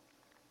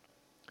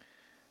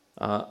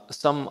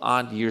 Some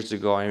odd years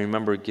ago, I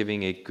remember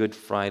giving a Good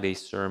Friday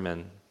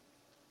sermon,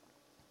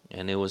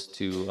 and it was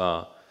to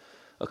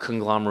a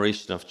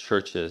conglomeration of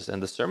churches,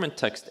 and the sermon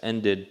text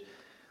ended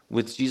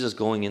with Jesus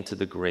going into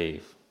the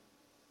grave.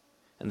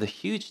 And the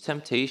huge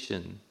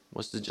temptation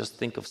was to just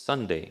think of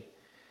Sunday.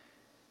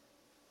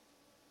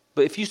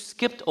 But if you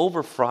skipped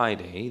over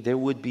Friday, there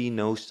would be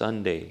no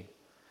Sunday.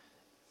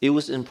 It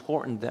was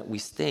important that we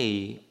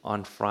stay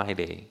on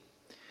Friday.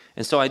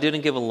 And so I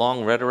didn't give a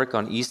long rhetoric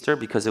on Easter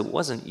because it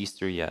wasn't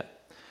Easter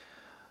yet.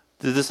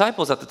 The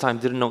disciples at the time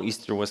didn't know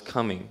Easter was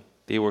coming.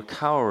 They were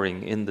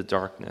cowering in the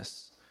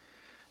darkness.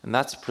 And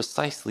that's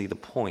precisely the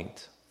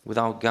point.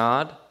 Without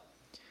God,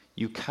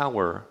 you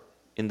cower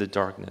in the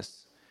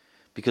darkness.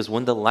 Because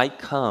when the light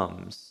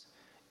comes,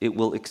 it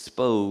will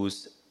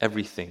expose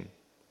everything.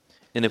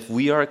 And if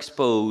we are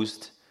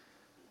exposed,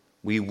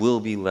 we will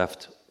be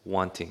left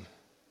wanting.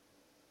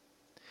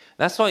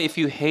 That's why if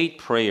you hate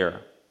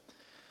prayer,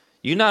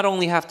 you not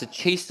only have to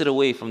chase it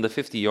away from the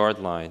 50-yard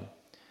line.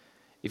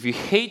 If you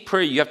hate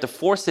prayer, you have to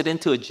force it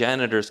into a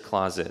janitor's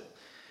closet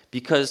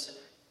because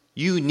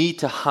you need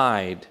to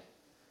hide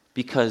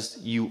because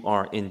you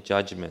are in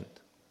judgment.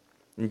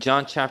 In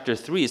John chapter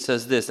 3, it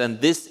says this, and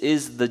this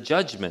is the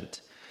judgment.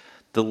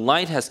 The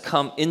light has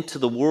come into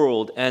the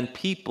world, and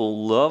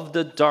people love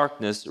the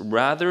darkness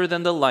rather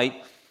than the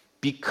light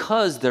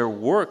because their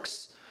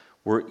works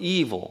were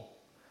evil.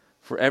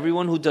 For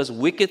everyone who does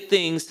wicked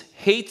things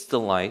hates the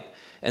light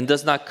and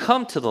does not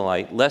come to the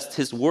light, lest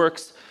his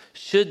works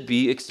should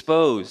be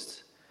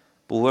exposed.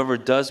 But whoever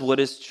does what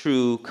is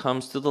true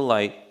comes to the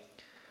light,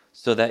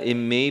 so that it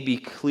may be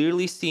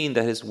clearly seen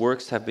that his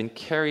works have been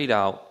carried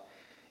out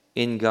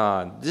in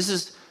God. This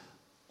is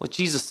what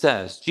Jesus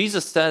says.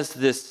 Jesus says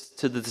this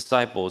to the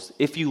disciples,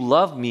 if you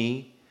love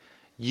me,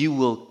 you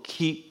will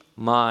keep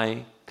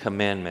my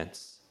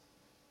commandments.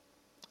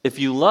 If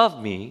you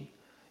love me,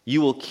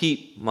 you will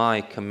keep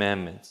my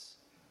commandments.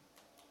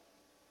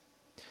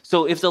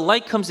 So if the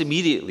light comes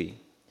immediately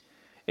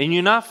and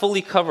you're not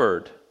fully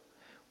covered,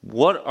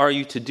 what are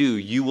you to do?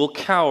 You will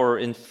cower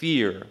in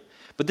fear.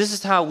 But this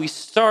is how we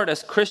start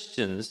as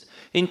Christians.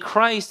 In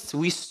Christ,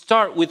 we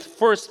start with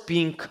first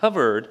being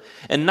covered,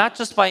 and not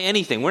just by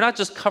anything. We're not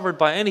just covered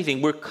by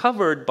anything. We're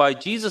covered by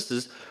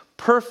Jesus'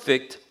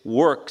 perfect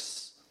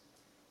works.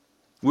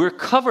 We're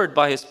covered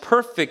by his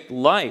perfect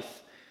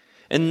life.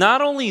 And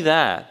not only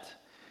that,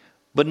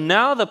 but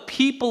now the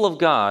people of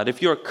God,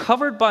 if you're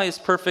covered by his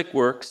perfect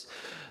works,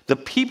 the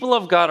people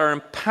of God are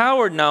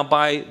empowered now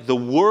by the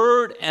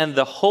Word and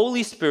the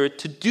Holy Spirit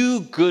to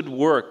do good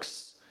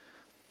works.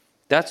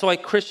 That's why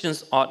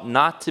Christians ought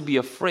not to be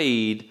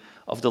afraid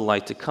of the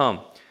light to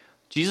come.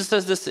 Jesus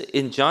says this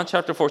in John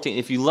chapter 14,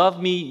 if you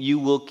love me, you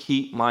will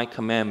keep my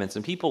commandments.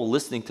 And people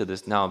listening to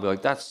this now will be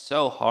like, that's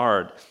so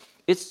hard.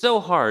 It's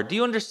so hard. Do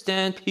you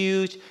understand,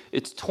 Puge?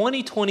 It's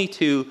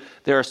 2022.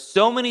 There are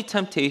so many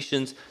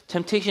temptations.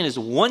 Temptation is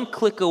one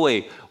click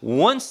away,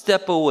 one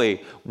step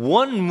away,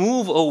 one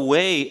move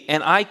away,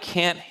 and I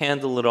can't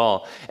handle it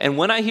all. And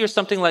when I hear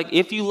something like,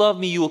 if you love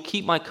me, you will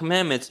keep my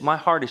commandments, my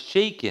heart is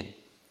shaken.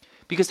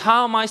 Because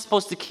how am I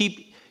supposed to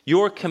keep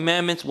your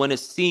commandments when it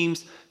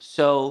seems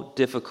so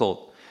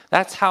difficult?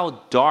 That's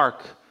how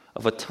dark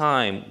of a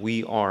time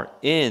we are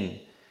in.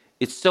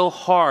 It's so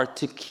hard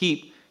to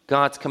keep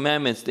God's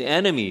commandments. The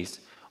enemies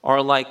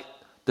are like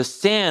the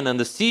sand on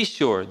the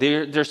seashore.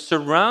 They're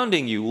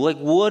surrounding you. Like,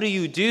 what do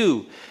you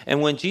do?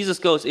 And when Jesus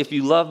goes, if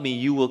you love me,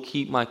 you will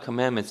keep my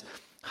commandments,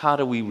 how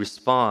do we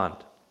respond?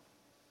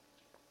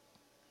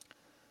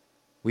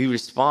 We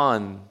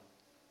respond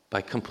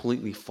by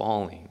completely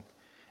falling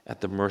at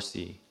the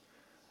mercy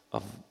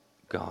of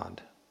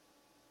God.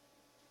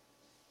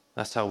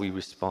 That's how we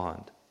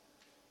respond.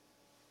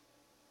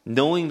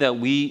 Knowing that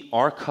we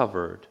are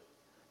covered,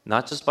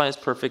 not just by his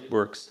perfect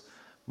works,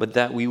 but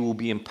that we will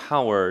be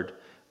empowered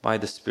by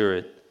the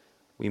Spirit,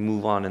 we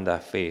move on in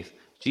that faith.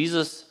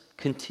 Jesus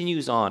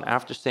continues on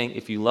after saying,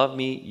 if you love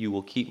me, you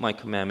will keep my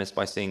commandments,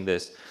 by saying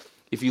this,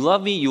 if you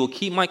love me, you will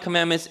keep my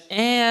commandments,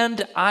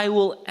 and I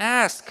will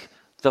ask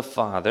the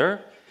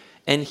Father,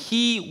 and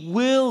he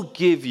will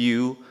give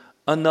you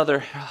another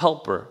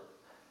helper.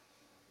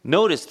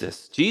 Notice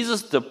this.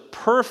 Jesus, the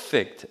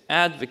perfect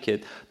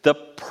advocate, the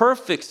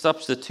perfect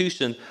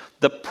substitution,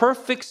 the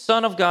perfect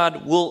Son of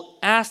God, will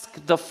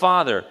ask the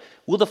Father.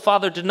 Will the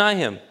Father deny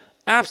him?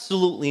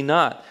 Absolutely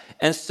not.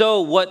 And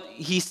so what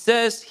he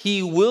says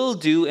he will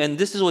do, and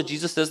this is what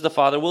Jesus says the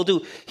Father will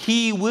do,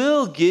 he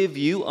will give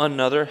you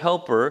another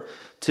helper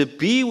to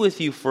be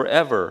with you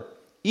forever,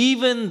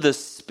 even the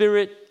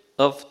Spirit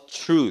of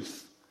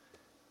truth.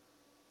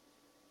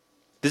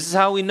 This is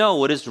how we know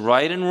what is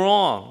right and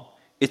wrong.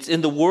 It's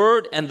in the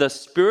Word, and the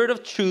Spirit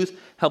of truth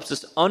helps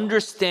us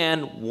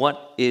understand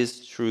what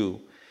is true.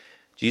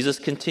 Jesus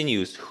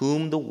continues,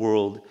 whom the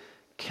world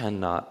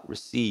cannot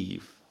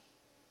receive,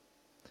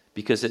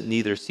 because it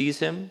neither sees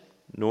him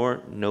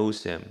nor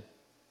knows him.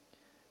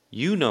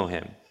 You know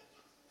him,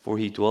 for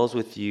he dwells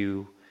with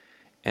you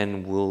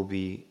and will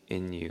be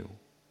in you.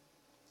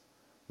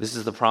 This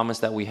is the promise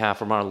that we have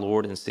from our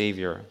Lord and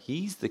Savior.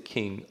 He's the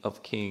King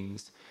of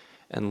kings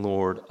and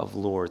Lord of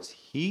lords.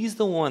 He's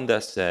the one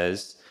that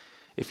says,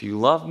 if you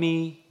love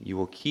me, you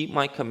will keep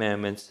my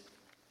commandments,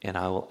 and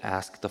I will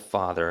ask the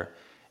Father,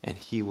 and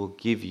he will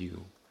give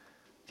you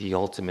the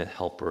ultimate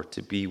helper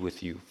to be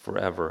with you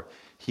forever.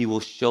 He will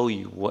show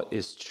you what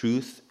is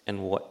truth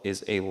and what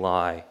is a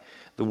lie.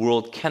 The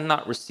world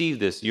cannot receive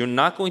this. You're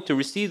not going to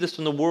receive this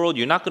from the world.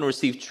 You're not going to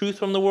receive truth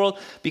from the world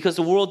because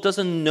the world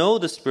doesn't know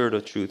the Spirit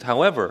of truth.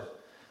 However,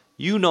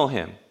 you know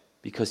him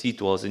because he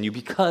dwells in you.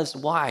 Because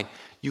why?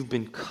 You've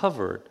been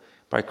covered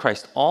by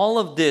Christ. All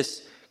of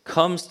this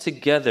comes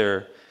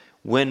together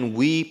when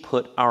we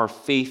put our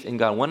faith in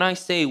God. When I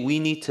say we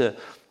need to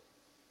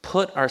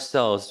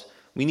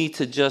we need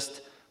to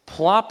just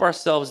plop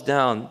ourselves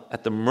down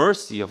at the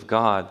mercy of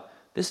God,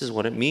 this is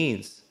what it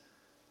means.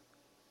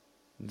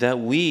 That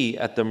we,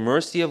 at the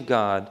mercy of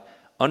God,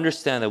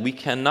 understand that we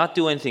cannot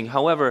do anything.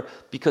 However,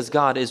 because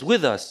God is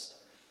with us,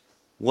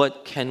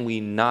 what can we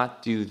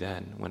not do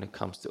then when it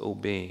comes to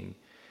obeying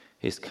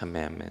his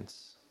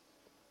commandments?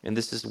 And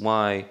this is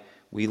why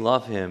we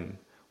love him.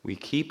 We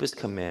keep his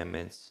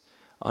commandments,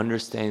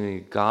 understanding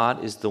that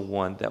God is the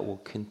one that will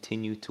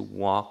continue to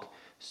walk,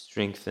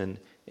 strengthen,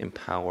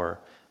 empower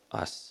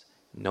us.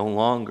 No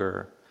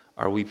longer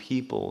are we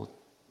people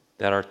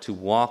that are to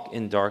walk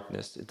in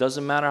darkness. It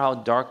doesn't matter how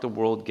dark the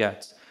world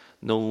gets.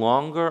 No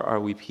longer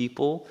are we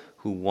people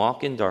who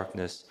walk in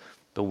darkness,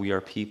 but we are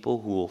people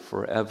who will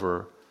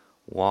forever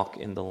walk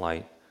in the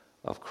light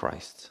of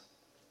Christ.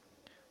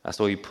 That's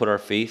why we put our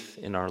faith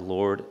in our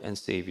Lord and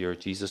Savior,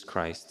 Jesus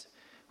Christ,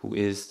 who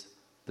is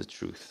the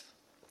truth.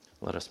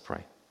 Let us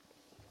pray.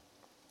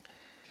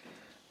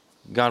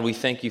 God, we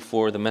thank you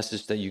for the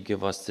message that you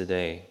give us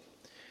today.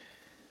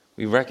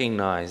 We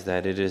recognize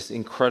that it is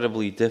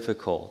incredibly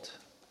difficult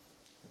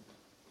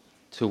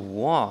to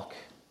walk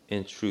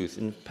in truth.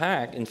 In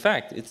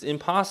fact, it's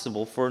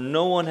impossible, for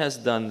no one has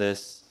done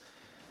this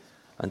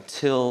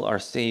until our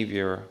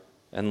Savior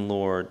and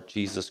Lord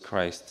Jesus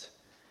Christ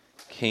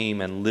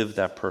came and lived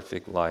that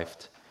perfect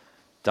life,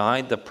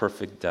 died the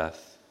perfect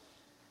death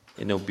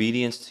in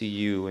obedience to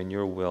you and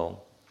your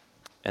will,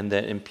 and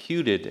then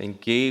imputed and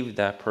gave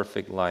that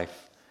perfect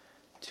life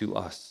to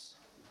us.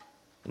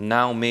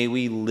 Now may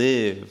we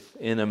live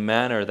in a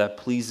manner that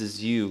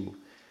pleases you,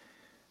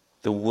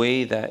 the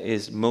way that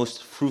is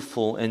most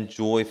fruitful and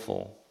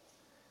joyful.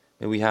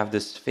 May we have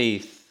this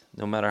faith,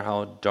 no matter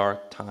how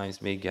dark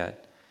times may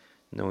get,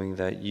 knowing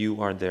that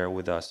you are there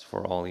with us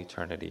for all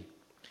eternity.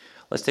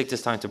 Let's take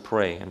this time to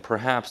pray. And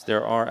perhaps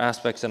there are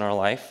aspects in our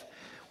life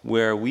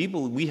where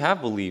we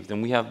have believed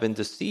and we have been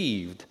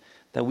deceived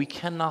that we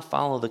cannot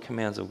follow the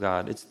commands of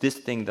God. It's this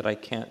thing that I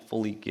can't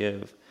fully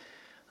give.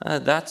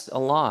 That's a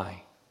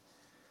lie,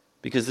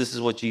 because this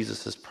is what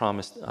Jesus has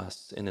promised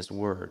us in his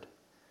word.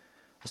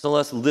 So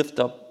let's lift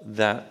up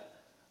that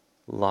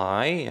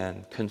lie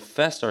and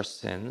confess our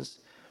sins,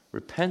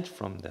 repent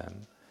from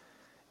them,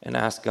 and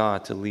ask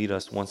God to lead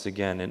us once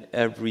again in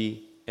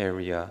every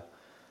area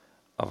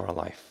of our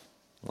life.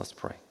 Let's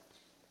pray.